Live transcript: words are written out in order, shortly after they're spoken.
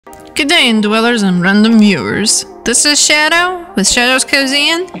Good day, Indwellers and random viewers. This is Shadow with Shadow's Cozy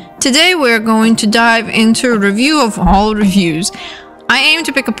Inn. Today we're going to dive into a review of all reviews. I aim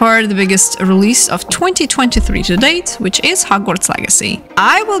to pick apart the biggest release of 2023 to date, which is Hogwarts Legacy.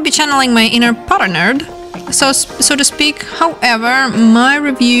 I will be channeling my inner Potter nerd, so to speak. However, my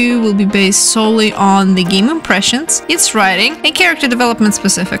review will be based solely on the game impressions, its writing, and character development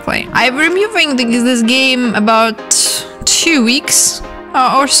specifically. I'm reviewing this game about 2 weeks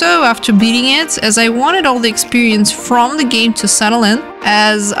or so after beating it, as I wanted all the experience from the game to settle in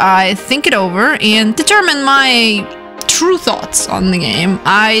as I think it over and determine my true thoughts on the game.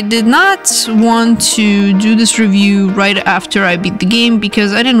 I did not want to do this review right after I beat the game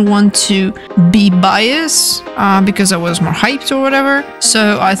because I didn't want to be biased because I was more hyped or whatever.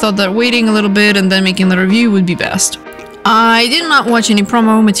 So I thought that waiting a little bit and then making the review would be best. I did not watch any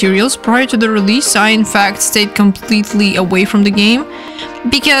promo materials prior to the release. I in fact stayed completely away from the game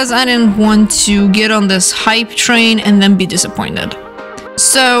because I didn't want to get on this hype train and then be disappointed.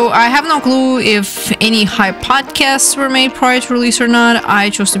 So I have no clue if any hype podcasts were made prior to release or not. I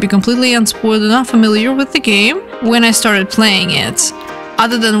chose to be completely unspoiled and unfamiliar with the game when I started playing it,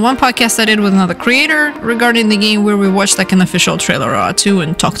 other than one podcast I did with another creator regarding the game where we watched like an official trailer or two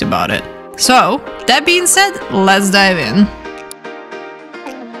and talked about it. So, that being said, let's dive in.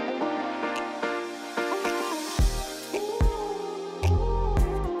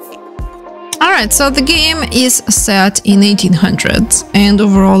 Alright, so the game is set in 1800s, and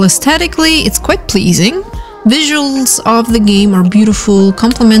overall aesthetically it's quite pleasing. Visuals of the game are beautiful,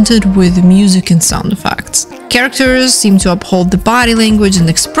 complemented with music and sound effects. Characters seem to uphold the body language and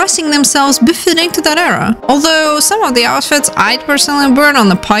expressing themselves befitting to that era. Although some of the outfits I'd personally burn on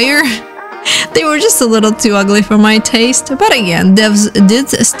the pyre. They were just a little too ugly for my taste, but again, devs did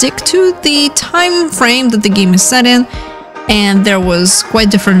stick to the time frame that the game is set in, and there was quite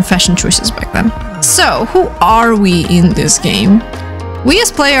different fashion choices back then. So, who are we in this game? We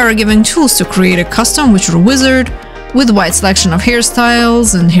as player are given tools to create a custom witcher wizard, with a wide selection of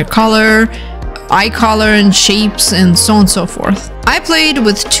hairstyles and hair color, eye color and shapes, and so on and so forth. I played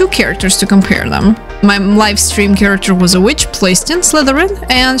with 2 characters to compare them. My live stream character was a witch placed in Slytherin,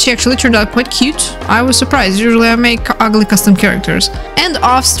 and she actually turned out quite cute. I was surprised, usually I make ugly custom characters. And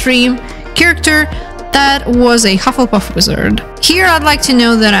off-stream character that was a Hufflepuff wizard. Here I'd like to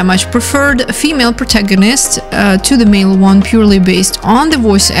know that I much preferred a female protagonist to the male one purely based on the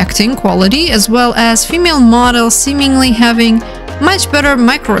voice acting quality, as well as female models seemingly having much better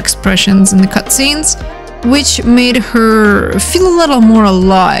micro-expressions in the cutscenes, which made her feel a little more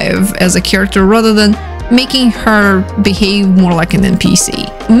alive as a character rather than making her behave more like an NPC.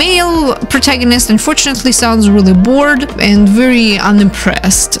 Male protagonist unfortunately sounds really bored and very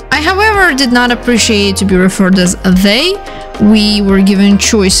unimpressed. I, however, did not appreciate to be referred as they. We were given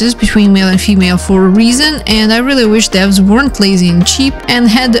choices between male and female for a reason, and I really wish devs weren't lazy and cheap and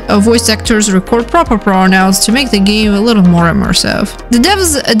had voice actors record proper pronouns to make the game a little more immersive. The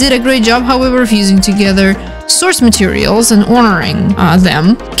devs did a great job, however, of using together source materials and honoring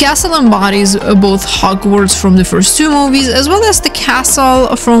them. Castle embodies both Hogwarts from the first 2 movies, as well as the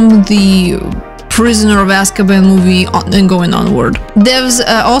castle from the Prisoner of Azkaban movie and going onward. Devs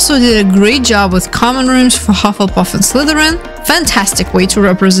also did a great job with common rooms for Hufflepuff and Slytherin. Fantastic way to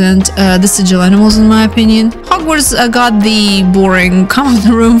represent the sigil animals in my opinion. Hogwarts got the boring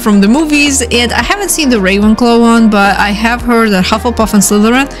common room from the movies, and I haven't seen the Ravenclaw one, but I have heard that Hufflepuff and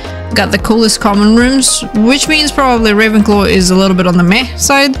Slytherin got the coolest common rooms, which means probably Ravenclaw is a little bit on the meh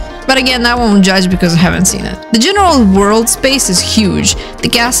side. But again, I won't judge because I haven't seen it. The general world space is huge. The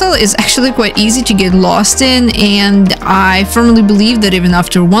castle is actually quite easy to get lost in, and I firmly believe that even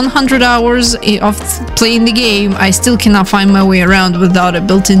after 100 hours of playing the game, I still cannot find my way around without a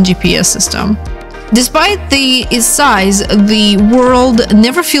built-in GPS system. Despite its size, the world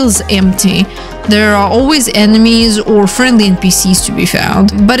never feels empty. There are always enemies or friendly NPCs to be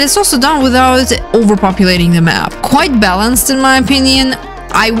found, but it's also done without overpopulating the map. Quite balanced in my opinion.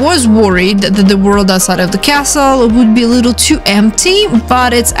 I was worried that the world outside of the castle would be a little too empty,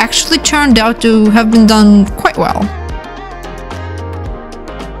 but it's actually turned out to have been done quite well.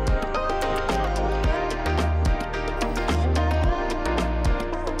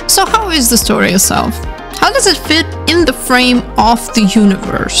 So how is the story itself? How does it fit in the frame of the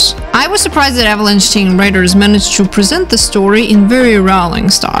universe? I was surprised that Avalanche team writers managed to present the story in very Rowling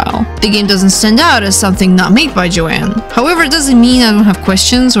style. The game doesn't stand out as something not made by Joanne. However, it doesn't mean I don't have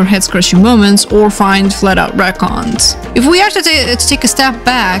questions or head-scratching moments or find flat-out retcons. If we are to take a step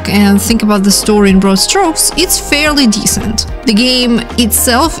back and think about the story in broad strokes, it's fairly decent. The game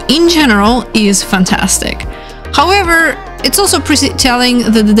itself, in general, is fantastic. However, It's also pretty telling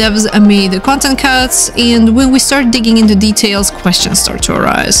that the devs made the content cuts, and when we start digging into details, questions start to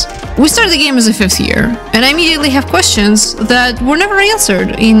arise. We start the game as a 5th year, and I immediately have questions that were never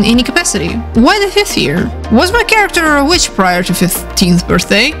answered in any capacity. Why the 5th year? Was my character a witch prior to 15th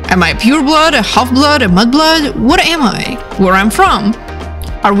birthday? Am I pureblood, a half-blood, a mudblood? What am I? Where I'm from?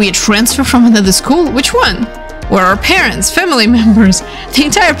 Are we a transfer from another school? Which one? Where are our parents, family members? The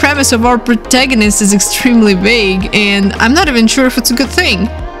entire premise of our protagonist is extremely vague, and I'm not even sure if it's a good thing.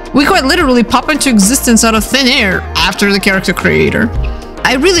 We quite literally pop into existence out of thin air after the character creator.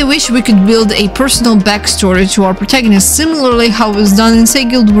 I really wish we could build a personal backstory to our protagonist, similarly how it was done in, say,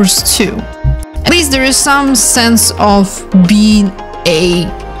 Guild Wars 2. At least there is some sense of being a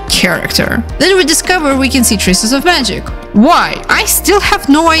character. Then we discover we can see traces of magic. Why? I still have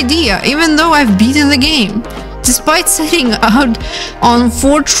no idea, even though I've beaten the game. Despite setting out on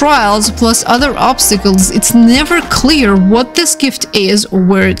 4 trials plus other obstacles, it's never clear what this gift is or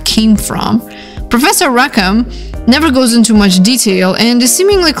where it came from. Professor Rackham never goes into much detail and is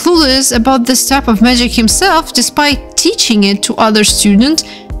seemingly clueless about this type of magic himself, despite teaching it to other students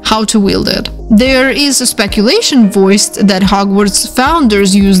how to wield it. There is a speculation voiced that Hogwarts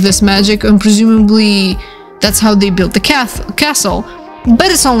founders use this magic, and presumably that's how they built the castle, but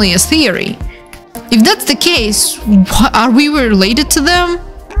it's only a theory. If that's the case, are we related to them?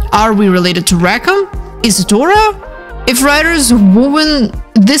 Are we related to Rackham? Isadora? If writers woven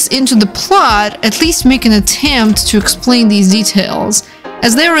this into the plot, at least make an attempt to explain these details,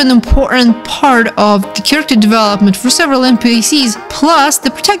 as they are an important part of the character development for several NPCs, plus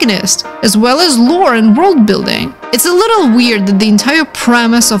the protagonist, as well as lore and world building. It's a little weird that the entire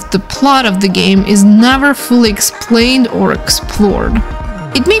premise of the plot of the game is never fully explained or explored.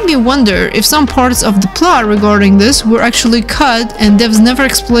 It made me wonder if some parts of the plot regarding this were actually cut and devs never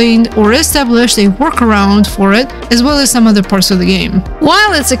explained or established a workaround for it, as well as some other parts of the game.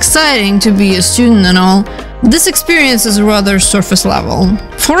 While it's exciting to be a student and all, this experience is rather surface level.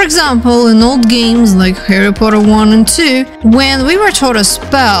 For example, in old games like Harry Potter 1 and 2, when we were taught a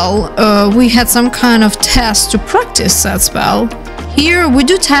spell, we had some kind of test to practice that spell. Here, we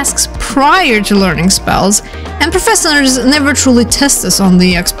do tasks prior to learning spells, and professors never truly test us on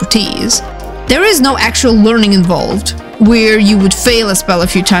the expertise. There is no actual learning involved, where you would fail a spell a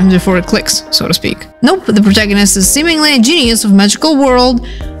few times before it clicks, so to speak. Nope, the protagonist is seemingly a genius of magical world,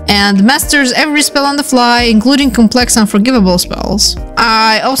 and masters every spell on the fly, including complex unforgivable spells.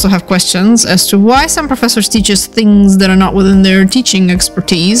 I also have questions as to why some professors teach us things that are not within their teaching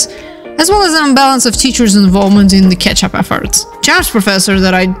expertise, as well as an imbalance of teachers' involvement in the catch-up efforts. Charms Professor,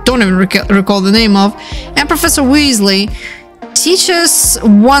 that I don't even recall the name of, and Professor Weasley teach us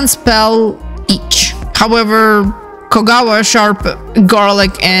 1 spell each. However, Kogawa, Sharp,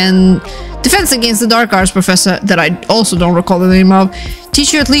 Garlic, and Defense Against the Dark Arts Professor, that I also don't recall the name of,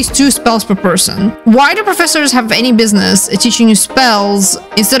 teach you at least 2 spells per person. Why do professors have any business teaching you spells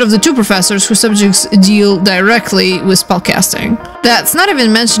instead of the 2 professors whose subjects deal directly with spellcasting? That's not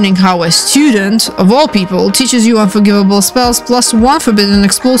even mentioning how a student, of all people, teaches you unforgivable spells plus 1 forbidden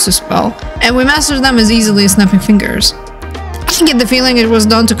explosive spell, and we master them as easily as snapping fingers. I can get the feeling it was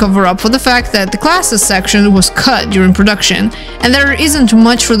done to cover up for the fact that the classes section was cut during production, and there isn't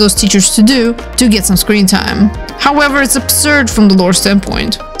much for those teachers to do to get some screen time. However, it's absurd from the lore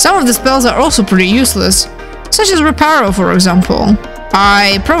standpoint. Some of the spells are also pretty useless, such as Reparo, for example.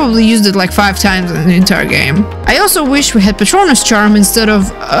 I probably used it like 5 times in the entire game. I also wish we had Patronus Charm instead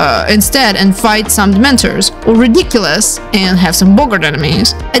and fight some Dementors, or Ridiculous and have some Boggart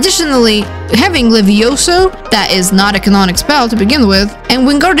enemies. Additionally, having Levioso, that is not a canonic spell to begin with, and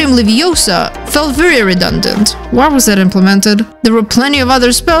Wingardium Leviosa felt very redundant. Why was that implemented? There were plenty of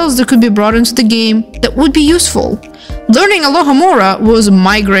other spells that could be brought into the game that would be useful. Learning Alohomora was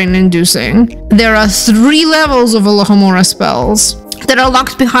migraine-inducing. There are 3 levels of Alohomora spells that are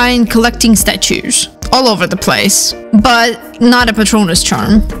locked behind collecting statues all over the place, but not a Patronus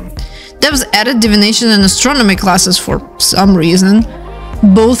Charm. Devs added divination and astronomy classes for some reason.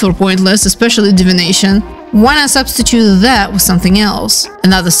 Both were pointless, especially divination. Why not substitute that with something else?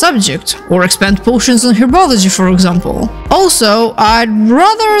 Another subject, or expand potions on herbology, for example. Also, I'd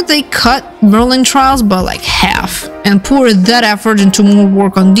rather they cut Merlin trials by like half, and pour that effort into more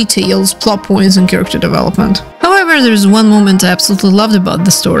work on details, plot points, and character development. However, there's one moment I absolutely loved about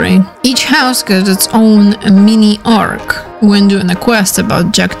the story. Each house got its own mini arc when doing a quest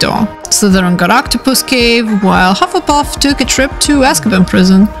about Jackdaw. Slytherin got Octopus Cave, while Hufflepuff took a trip to Azkaban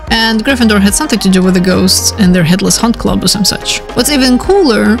Prison, and Gryffindor had something to do with the ghosts and their Headless Hunt Club or some such. What's even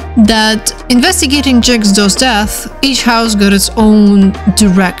cooler, that investigating Jackdaw's death, each house got its own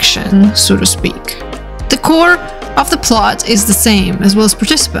direction, so to speak. The core of the plot is the same, as well as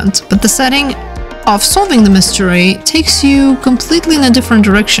participant, but the setting of solving the mystery takes you completely in a different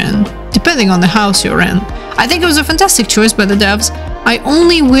direction, depending on the house you're in. I think it was a fantastic choice by the devs. I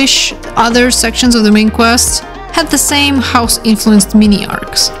only wish other sections of the main quest had the same house-influenced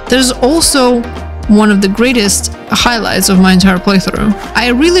mini-arcs. There's also one of the greatest highlights of my entire playthrough. I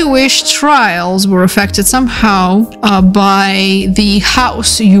really wish trials were affected somehow by the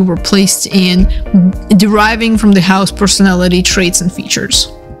house you were placed in, deriving from the house personality, traits, and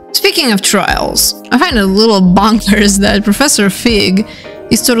features. Speaking of trials, I find it a little bonkers that Professor Fig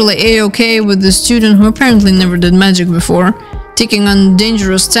is totally a-okay with the student who apparently never did magic before, taking on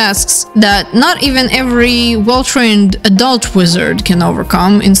dangerous tasks that not even every well-trained adult wizard can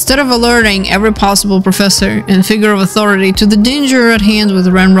overcome, instead of alerting every possible professor and figure of authority to the danger at hand with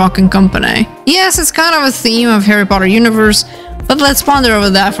Ranrok and company. Yes, it's kind of a theme of Harry Potter universe, but let's ponder over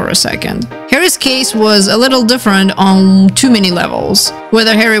that for a second. Harry's case was a little different on too many levels.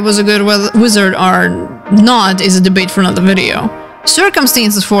 Whether Harry was a good wizard or not is a debate for another video.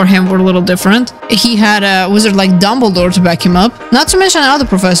 Circumstances for him were a little different. He had a wizard like Dumbledore to back him up, not to mention other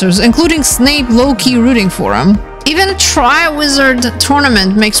professors, including Snape low-key rooting for him. Even a Tri-Wizard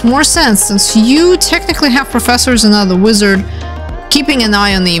tournament makes more sense, since you technically have professors and other wizard keeping an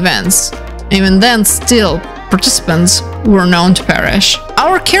eye on the events. Even then, still, participants were known to perish.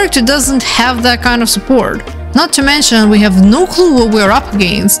 Our character doesn't have that kind of support. Not to mention, we have no clue what we're up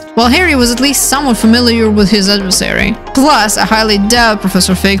against, while Harry was at least somewhat familiar with his adversary. Plus, I highly doubt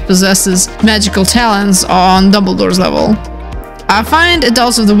Professor Fig possesses magical talents on Dumbledore's level. I find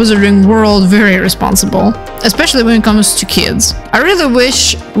adults of the wizarding world very irresponsible, especially when it comes to kids. I really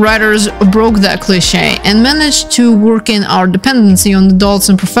wish writers broke that cliche and managed to work in our dependency on adults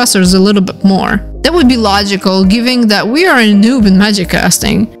and professors a little bit more. That would be logical, given that we are a noob in magic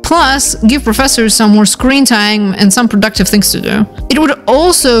casting. Plus, give professors some more screen time and some productive things to do. It would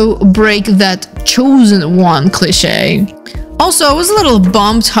also break that chosen one cliche. Also, I was a little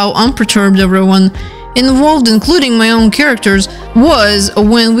bummed how unperturbed everyone involved, including my own characters, was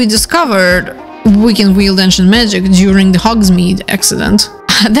when we discovered we can wield ancient magic during the Hogsmeade accident.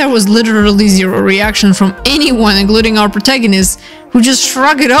 There was literally zero reaction from anyone, including our protagonist, who just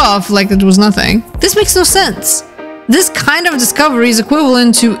shrugged it off like it was nothing. This makes no sense. This kind of discovery is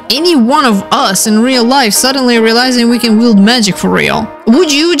equivalent to any one of us in real life suddenly realizing we can wield magic for real.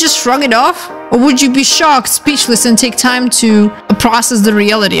 Would you just shrug it off? Or would you be shocked, speechless, and take time to process the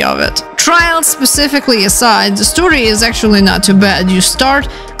reality of it? Trials specifically aside, the story is actually not too bad. You start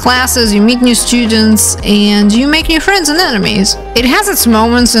classes, you meet new students, and you make new friends and enemies. It has its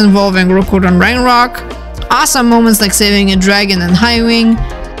moments involving Rookwood and Ranrok, awesome moments like saving a dragon and Highwave.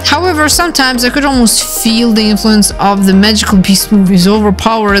 However, sometimes I could almost feel the influence of the Magical Beast movies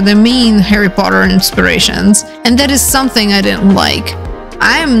overpower the main Harry Potter inspirations, and that is something I didn't like.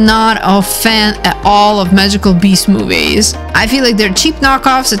 I am not a fan at all of Magical Beast movies. I feel like they're cheap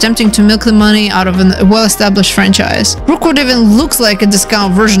knockoffs attempting to milk the money out of a well-established franchise. Rookwood even looks like a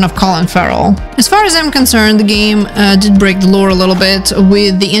discount version of Colin Farrell. As far as I'm concerned, the game did break the lore a little bit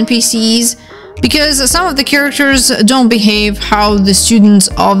with the NPCs, because some of the characters don't behave how the students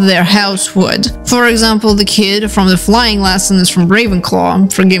of their house would. For example, the kid from the flying lessons from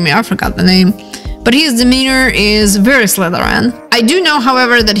Ravenclaw, forgive me, I forgot the name, but his demeanor is very Slytherin. I do know,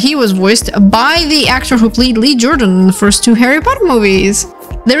 however, that he was voiced by the actor who played Lee Jordan in the first two Harry Potter movies.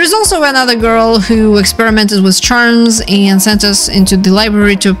 There is also another girl who experimented with charms and sent us into the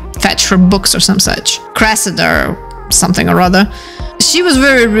library to fetch her books or some such. Cressida or something or other. She was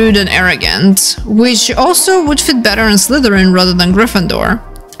very rude and arrogant, which also would fit better in Slytherin rather than Gryffindor.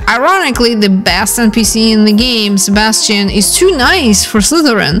 Ironically, the best NPC in the game, Sebastian, is too nice for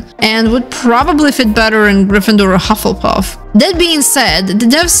Slytherin and would probably fit better in Gryffindor or Hufflepuff. That being said, the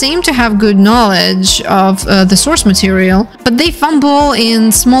devs seem to have good knowledge of the source material, but they fumble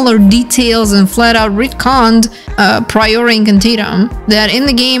in smaller details and flat out retconned Priori Incantatem that in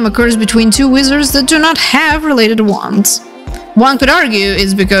the game occurs between two wizards that do not have related wands. One could argue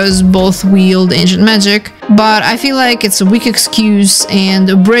it's because both wield ancient magic, but I feel like it's a weak excuse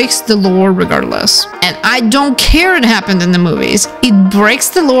and breaks the lore regardless. And I don't care it happened in the movies. It breaks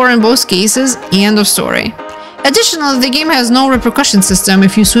the lore in both cases, end of story. Additionally, the game has no repercussion system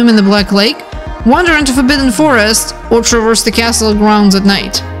if you swim in the Black Lake, wander into Forbidden Forest, or traverse the castle grounds at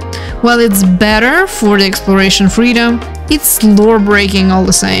night. While it's better for the exploration freedom, it's lore-breaking all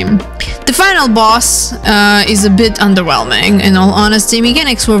the same. The final boss is a bit underwhelming, in all honesty.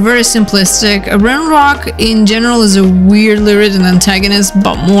 Mechanics were very simplistic. Ranrok in general is a weirdly written antagonist,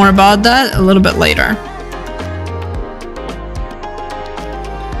 but more about that a little bit later.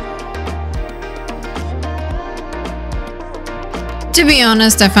 to be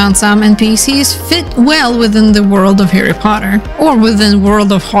honest, I found some NPCs fit well within the world of Harry Potter, or within the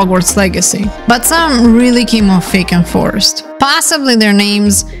world of Hogwarts Legacy, but some really came off fake and forced. Possibly their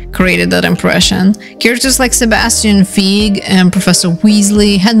names created that impression. Characters like Sebastian, Fig, and Professor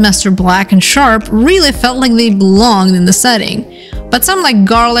Weasley, Headmaster Black, and Sharp really felt like they belonged in the setting, but some like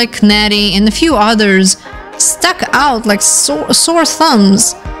Garlic, Natty, and a few others stuck out like sore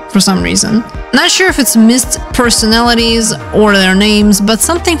thumbs for some reason. Not sure if it's missed personalities or their names, but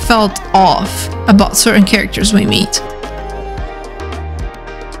something felt off about certain characters we meet.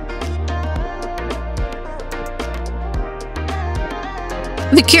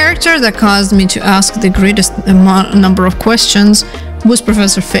 The character that caused me to ask the greatest number of questions was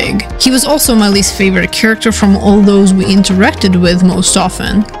Professor Fig. He was also my least favorite character from all those we interacted with most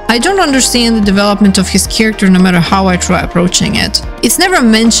often. I don't understand the development of his character no matter how I try approaching it. It's never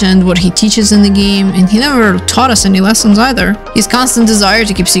mentioned what he teaches in the game, and he never taught us any lessons either. His constant desire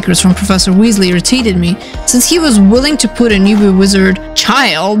to keep secrets from Professor Weasley irritated me, since he was willing to put a newbie wizard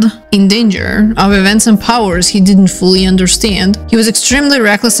child in danger of events and powers he didn't fully understand. He was extremely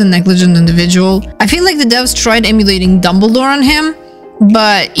reckless and negligent individual. I feel like the devs tried emulating Dumbledore on him,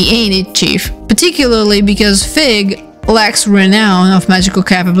 but he ain't it, Chief. Particularly because Fig lacks renown of magical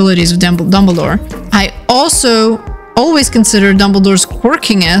capabilities of Dumbledore. I also always consider Dumbledore's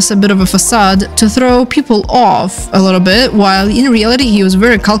quirkiness a bit of a facade to throw people off a little bit, while in reality he was a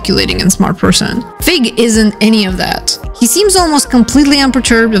very calculating and smart person. Fig isn't any of that. He seems almost completely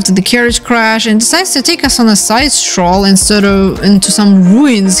unperturbed after the carriage crash and decides to take us on a side stroll instead of into some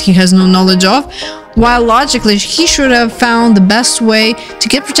ruins he has no knowledge of, while logically he should have found the best way to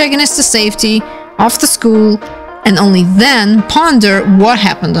get protagonists to safety, off the school, and only then ponder what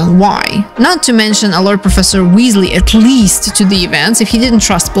happened and why. Not to mention alert Professor Weasley at least to the events if he didn't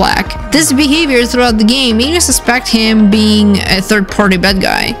trust Black. This behavior throughout the game made me suspect him being a third-party bad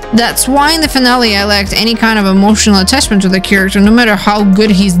guy. That's why in the finale I lacked any kind of emotional attachment to the character, no matter how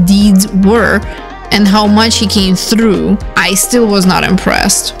good his deeds were and how much he came through. I still was not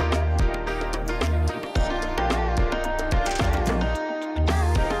impressed.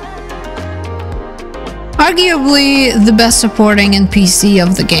 Arguably the best supporting NPC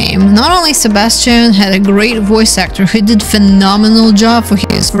of the game. Not only Sebastian had a great voice actor who did phenomenal job for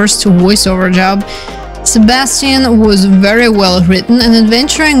his first voiceover job, Sebastian was very well written, and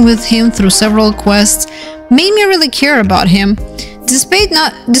adventuring with him through several quests made me really care about him. Despite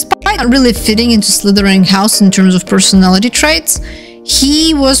not really fitting into Slytherin house in terms of personality traits,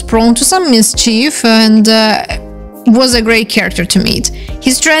 he was prone to some mischief and was a great character to meet.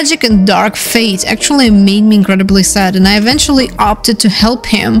 His tragic and dark fate actually made me incredibly sad, and I eventually opted to help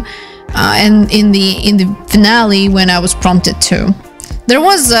him and in the finale when I was prompted to. There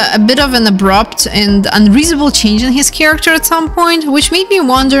was a bit of an abrupt and unreasonable change in his character at some point, which made me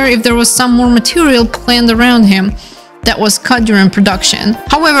wonder if there was some more material planned around him that was cut during production.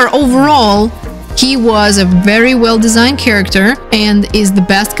 However, overall, he was a very well-designed character and is the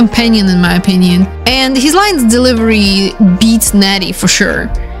best companion in my opinion, and his lines delivery beats Natty for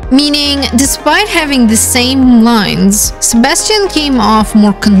sure. Meaning, despite having the same lines, Sebastian came off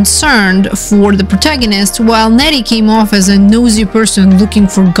more concerned for the protagonist, while Natty came off as a nosy person looking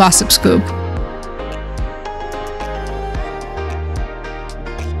for gossip scoop.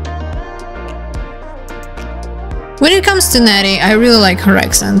 When it comes to Natty, I really like her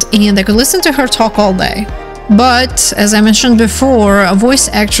accent, and I could listen to her talk all day. But, as I mentioned before, a voice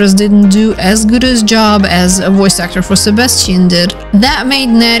actress didn't do as good a job as a voice actor for Sebastian did. That made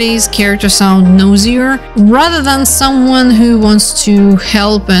Natty's character sound nosier, rather than someone who wants to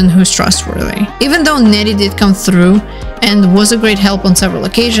help and who's trustworthy. Even though Natty did come through, and was a great help on several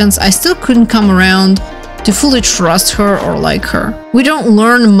occasions, I still couldn't come around to fully trust her or like her. We don't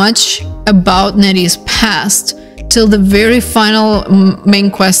learn much about Natty's past till the very final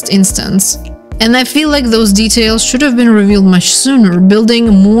main quest instance, and I feel like those details should have been revealed much sooner, building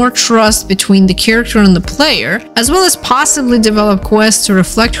more trust between the character and the player, as well as possibly develop quests to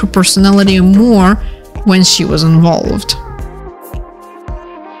reflect her personality more when she was involved.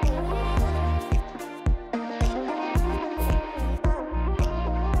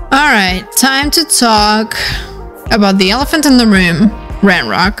 Alright, time to talk about the elephant in the room,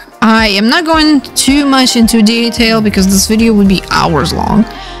 Ranrok. I am not going too much into detail because this video would be hours long.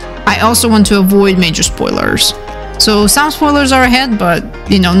 I also want to avoid major spoilers. So some spoilers are ahead, but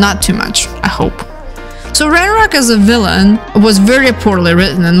you know, not too much, I hope. So Ranrok as a villain was very poorly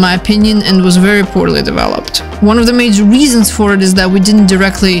written in my opinion and was very poorly developed. One of the major reasons for it is that we didn't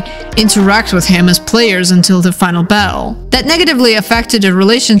directly interact with him as players until the final battle. That negatively affected the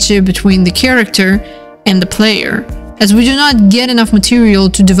relationship between the character and the player. as we do not get enough material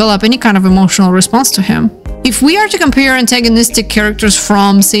to develop any kind of emotional response to him. If we are to compare antagonistic characters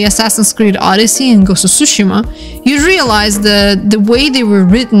from, say, Assassin's Creed Odyssey and Ghost of Tsushima, you'd realize that the way they were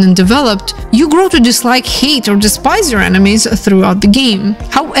written and developed, you grow to dislike, hate, or despise your enemies throughout the game.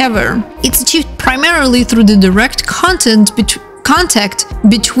 However, it's achieved primarily through the direct contact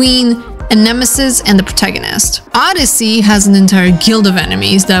between a nemesis and the protagonist. Odyssey has an entire guild of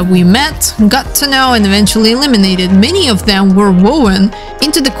enemies that we met, got to know, and eventually eliminated. Many of them were woven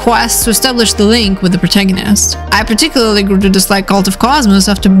into the quest to establish the link with the protagonist. I particularly grew to dislike Cult of Cosmos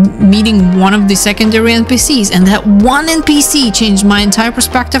after meeting one of the secondary NPCs, and that one NPC changed my entire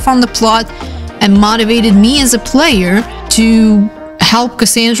perspective on the plot and motivated me as a player to help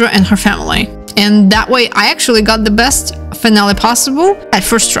Cassandra and her family. And that way I actually got the best finale possible at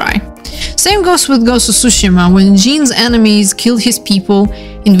first try. Same goes with Ghost of Tsushima, when Jin's enemies killed his people,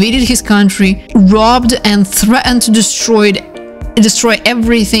 invaded his country, robbed and threatened to destroy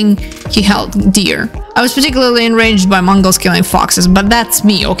everything he held dear. I was particularly enraged by Mongols killing foxes, but that's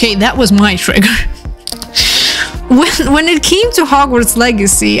me, okay? That was my trigger. When it came to Hogwarts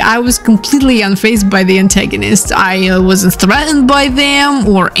Legacy, I was completely unfazed by the antagonist. I wasn't threatened by them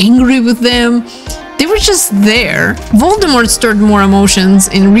or angry with them. They were just there. Voldemort stirred more emotions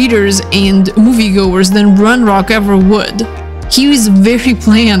in readers and moviegoers than Ranrok ever would. He was very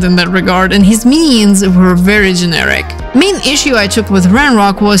bland in that regard, and his minions were very generic. Main issue I took with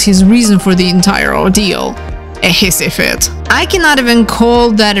Ranrok was his reason for the entire ordeal. A hissy fit. I cannot even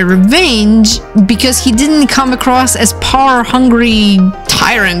call that a revenge because he didn't come across as power-hungry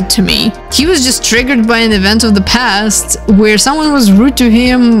tyrant to me. He was just triggered by an event of the past where someone was rude to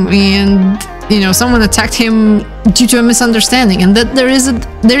him and, you know, someone attacked him due to a misunderstanding, and that there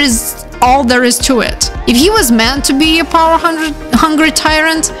is all there is to it. If he was meant to be a power-hungry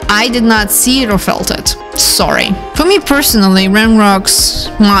tyrant, I did not see it or felt it. Sorry. For me personally, Ranrok's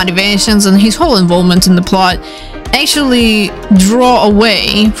motivations and his whole involvement in the plot actually draw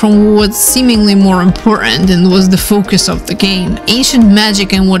away from what's seemingly more important and was the focus of the game, ancient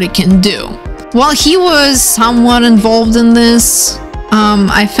magic and what it can do. While he was somewhat involved in this,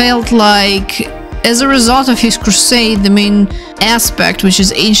 I felt like as a result of his crusade, the main aspect, which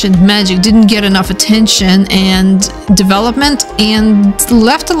is ancient magic, didn't get enough attention and development and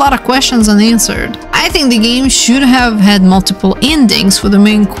left a lot of questions unanswered. I think the game should have had multiple endings for the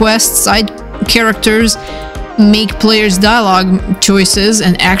main quest, side characters, make players' dialogue choices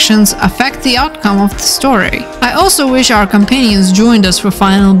and actions affect the outcome of the story. I also wish our companions joined us for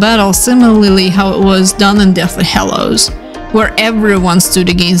final battle, similarly how it was done in Deathly Hallows, where everyone stood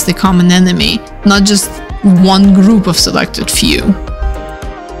against the common enemy, not just one group of selected few.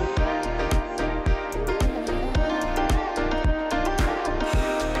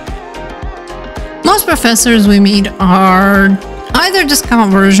 Most professors we meet are either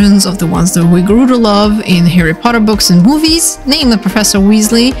discount versions of the ones that we grew to love in Harry Potter books and movies, namely Professor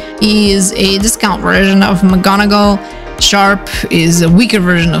Weasley is a discount version of McGonagall, Sharp is a weaker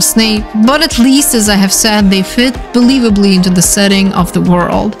version of Snape, but at least, as I have said, they fit believably into the setting of the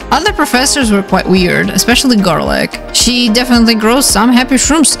world. Other professors were quite weird, especially Garlic. She definitely grows some happy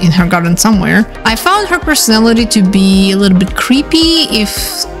shrooms in her garden somewhere. I found her personality to be a little bit creepy,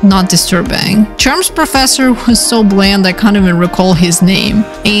 if not disturbing. Charms Professor was so bland I can't even recall his name.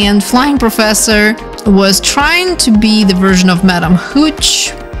 And Flying Professor was trying to be the version of Madame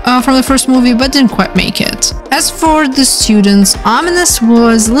Hooch from the first movie, but didn't quite make it. As for the students, Ominous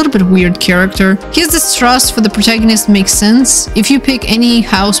was a little bit weird character. His distrust for the protagonist makes sense if you pick any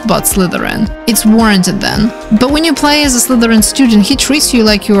house but Slytherin. It's warranted then. But when you play as a Slytherin student, he treats you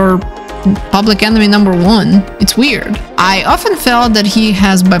like you're public enemy number one. It's weird. I often felt that he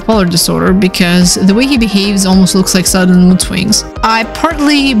has bipolar disorder because the way he behaves almost looks like sudden mood swings. I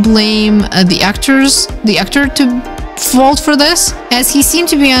partly blame the actor to fault for this, as he seemed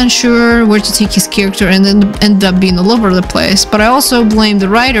to be unsure where to take his character and then ended up being all over the place, but I also blame the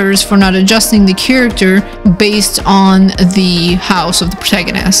writers for not adjusting the character based on the house of the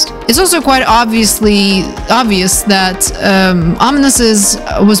protagonist. It's also quite obvious that Ominous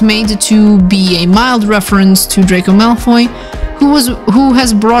was made to be a mild reference to Draco Malfoy, who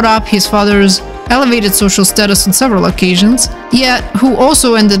has brought up his father's elevated social status on several occasions, yet who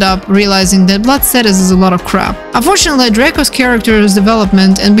also ended up realizing that blood status is a lot of crap. Unfortunately, Draco's character's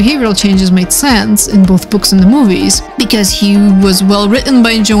development and behavioral changes made sense in both books and the movies, because he was well written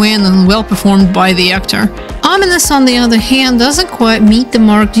by Joanne and well performed by the actor. Ominous, on the other hand, doesn't quite meet the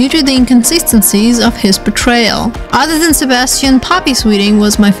mark due to the inconsistencies of his portrayal. Other than Sebastian, Poppy Sweeting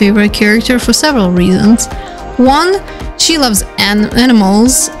was my favorite character for several reasons. One, she loves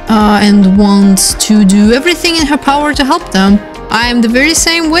animals and wants to do everything in her power to help them. I am the very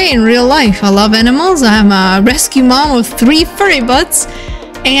same way in real life. I love animals. I'm a rescue mom of 3 furry butts,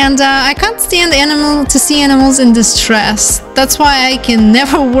 and I can't stand to see animals in distress. That's why I can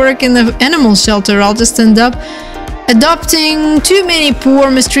never work in the animal shelter. I'll just end up adopting too many poor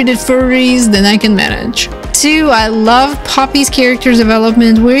mistreated furries than I can manage. 2. I love Poppy's character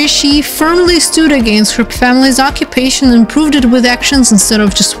development, where she firmly stood against her family's occupation and proved it with actions instead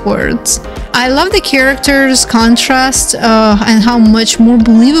of just words. I love the character's contrast and how much more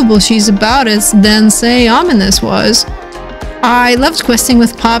believable she's about it than, say, Ominous was. I loved questing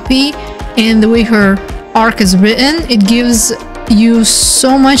with Poppy, and the way her arc is written, it gives you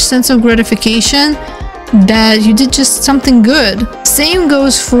so much sense of gratification that you did just something good. Same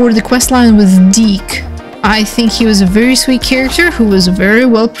goes for the questline with Deke. I think he was a very sweet character who was very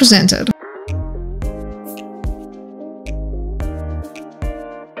well presented.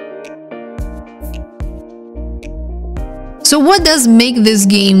 So what does make this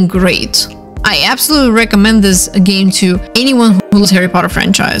game great? I absolutely recommend this game to anyone who loves Harry Potter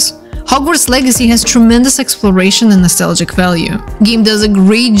franchise. Hogwarts Legacy has tremendous exploration and nostalgic value. The game does a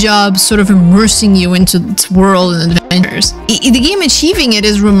great job sort of immersing you into its world and adventures. The game achieving it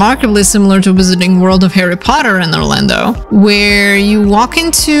is remarkably similar to Wizarding World of Harry Potter in Orlando, where you walk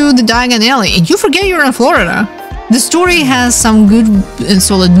into the Diagon Alley and you forget you're in Florida. The story has some good and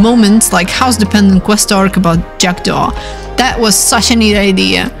solid moments, like house-dependent quest arc about Jackdaw. That was such a neat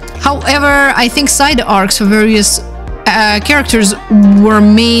idea. However, I think side arcs for various characters were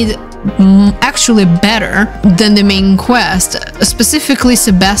made actually better than the main quest, specifically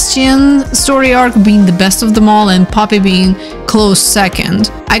Sebastian's story arc being the best of them all and Poppy being close second.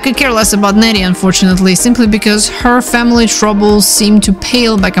 I could care less about Natty, unfortunately, simply because her family troubles seem to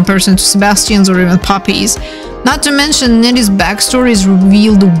pale by comparison to Sebastian's or even Poppy's. Not to mention, Natty's backstory is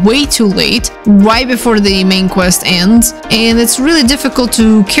revealed way too late, right before the main quest ends, and it's really difficult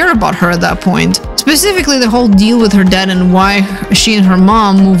to care about her at that point. Specifically, the whole deal with her dad and why she and her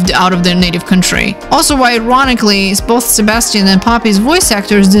mom moved out of their native country. Also, why ironically, both Sebastian and Poppy's voice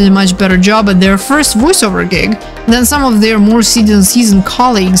actors did a much better job at their first voiceover gig than some of their more seasoned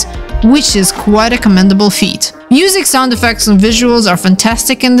colleagues, which is quite a commendable feat. Music, sound effects, and visuals are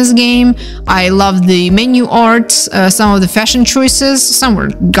fantastic in this game. I love the menu art, some of the fashion choices, some were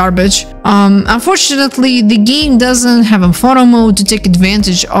garbage. Unfortunately, the game doesn't have a photo mode to take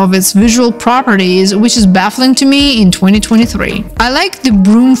advantage of its visual properties, which is baffling to me in 2023. I like the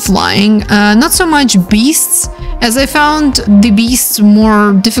broom flying, not so much beasts, as I found the beasts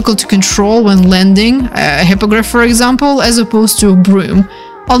more difficult to control when landing, a hippogriff for example, as opposed to a broom.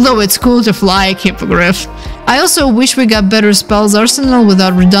 Although it's cool to fly a hippogriff. I also wish we got better spells arsenal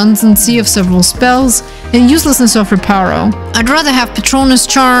without redundancy of several spells and uselessness of reparo. I'd rather have Patronus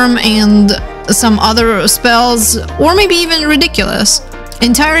Charm and some other spells, or maybe even Ridiculous.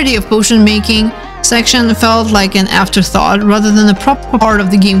 Entirety of potion making section felt like an afterthought rather than a proper part of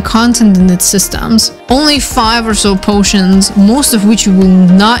the game content and its systems. Only 5 or so potions, most of which you will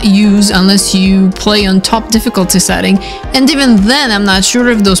not use unless you play on top difficulty setting, and even then I'm not sure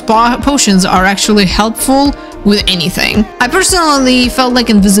if those potions are actually helpful with anything. I personally felt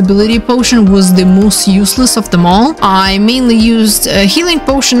like Invisibility Potion was the most useless of them all. I mainly used a Healing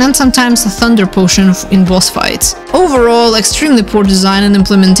Potion and sometimes a Thunder Potion in boss fights. Overall, extremely poor design and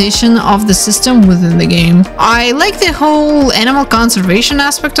implementation of the system within the game. I like the whole animal conservation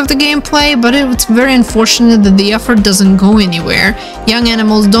aspect of the gameplay, but it's very unfortunate that the effort doesn't go anywhere. Young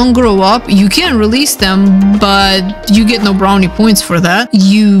animals don't grow up, you can release them, but you get no brownie points for that.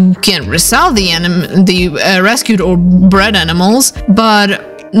 You can resell the rescued or bred animals,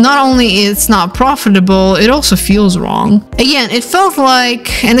 but not only it's not profitable, it also feels wrong. Again, it felt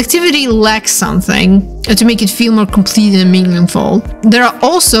like an activity lacks something to make it feel more complete and meaningful. There are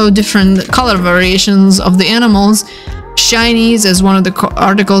also different color variations of the animals, shinies as one of the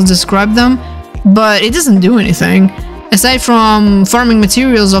articles described them, but it doesn't do anything. Aside from farming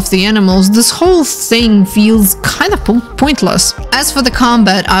materials off the animals, this whole thing feels kind of pointless. As for the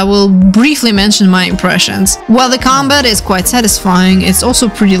combat, I will briefly mention my impressions. While the combat is quite satisfying, it's also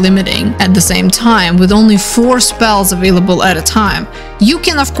pretty limiting at the same time, with only 4 spells available at a time. You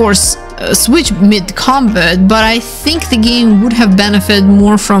can of course switch mid-combat, but I think the game would have benefited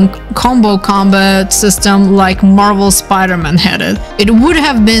more from combo combat system like Marvel's Spider-Man had it. It would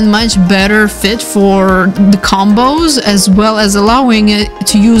have been much better fit for the combos, as well as allowing it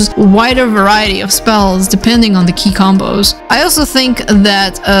to use a wider variety of spells depending on the key combos. I also think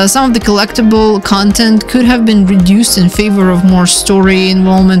that some of the collectible content could have been reduced in favor of more story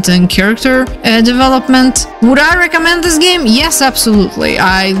involvement and character development. Would I recommend this game? Yes, absolutely.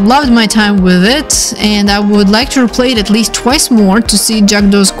 I loved my time with it, and I would like to replay it at least twice more to see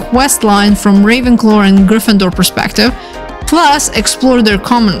Jackdaw's quest line from Ravenclaw and Gryffindor perspective, plus explore their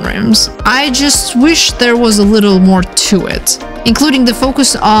common realms. I just wish there was a little more to it, including the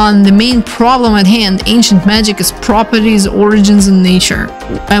focus on the main problem at hand, ancient magic, its properties, origins, and nature.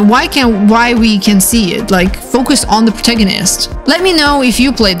 And why we can see it, like focus on the protagonist. Let me know if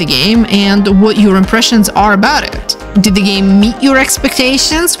you played the game and what your impressions are about it. Did the game meet your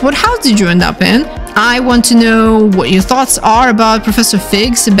expectations? What house did you end up in? I want to know what your thoughts are about Professor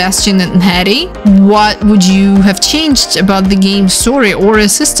Fig, Sebastian, and Natty. What would you have changed about the game's story or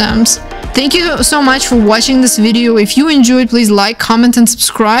its systems? Thank you so much for watching this video. If you enjoyed, please like, comment, and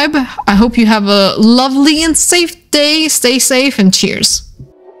subscribe. I hope you have a lovely and safe day. Stay safe and cheers.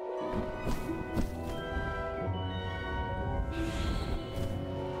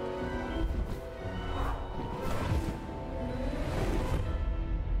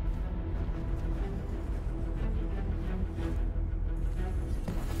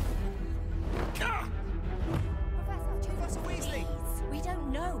 We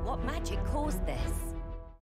don't know what magic caused this.